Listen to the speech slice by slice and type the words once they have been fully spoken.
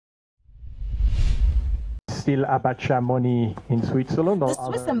still Abacha money in Switzerland? The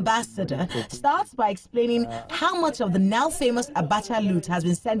Swiss ambassador starts by explaining how much of the now famous Abacha loot has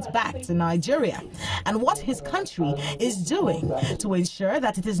been sent back to Nigeria and what his country is doing to ensure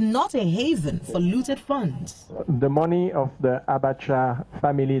that it is not a haven for looted funds. The money of the Abacha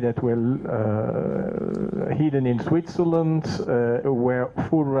family that were hidden in Switzerland were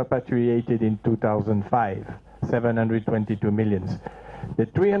full repatriated in 2005, 722 millions. The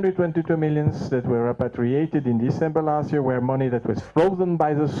 322 millions that were repatriated in December last year were money that was frozen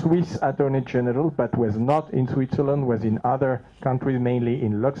by the Swiss Attorney General, but was not in Switzerland, was in other countries, mainly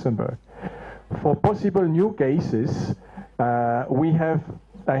in Luxembourg. For possible new cases, I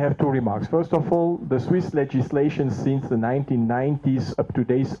have two remarks. First of all, the Swiss legislation since the 1990s up to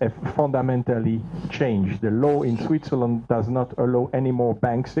date have fundamentally changed. The law in Switzerland does not allow any more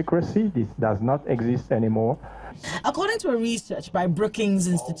bank secrecy. This does not exist anymore. According to a research by Brookings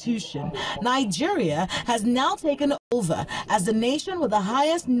Institution, Nigeria has now taken over as the nation with the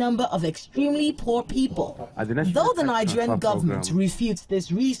highest number of extremely poor people. Though the Nigerian government refutes this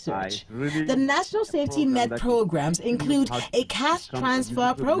research, the National Safety Net programs include a cash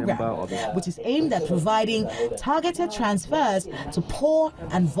transfer program, which is aimed at providing targeted transfers to poor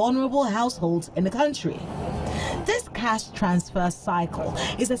and vulnerable households in the country. This cash transfer cycle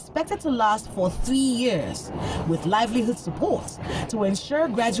is expected to last for 3 years, with livelihood support to ensure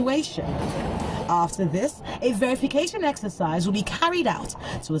graduation. After this, a verification exercise will be carried out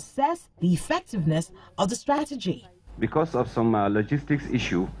to assess the effectiveness of the strategy. Because of some logistics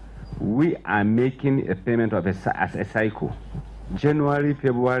issue, we are making a payment of as a cycle. January,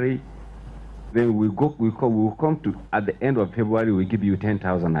 February, then we will come to, at the end of February, we give you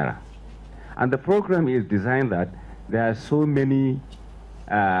 10,000 naira. And the program is designed that there are so many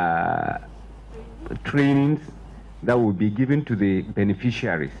trainings that will be given to the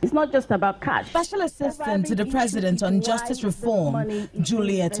beneficiaries. It's not just about cash. Special Assistant to the President on Justice Reform,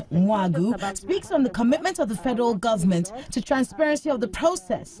 Juliet Mwagu, speaks on the commitment of the federal government to transparency of the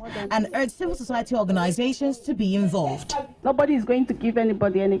process and urged civil society organizations to be involved. Nobody is going to give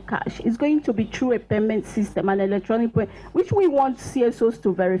anybody any cash. It's going to be through a payment system, an electronic payment, which we want CSOs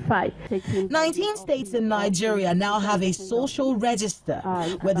to verify. 19 states in Nigeria now have a social register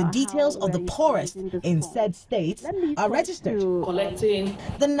where the details of the poorest in said states are registered.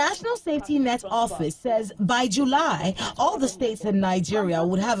 The National Safety Net Office says by July, all the states in Nigeria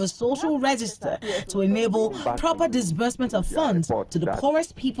would have a social register to enable proper disbursement of funds to the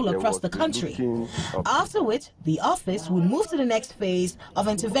poorest people across the country. After which, the office will move to the next phase of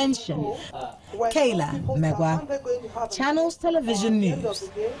intervention. Kayla Megwa, Channels Television News.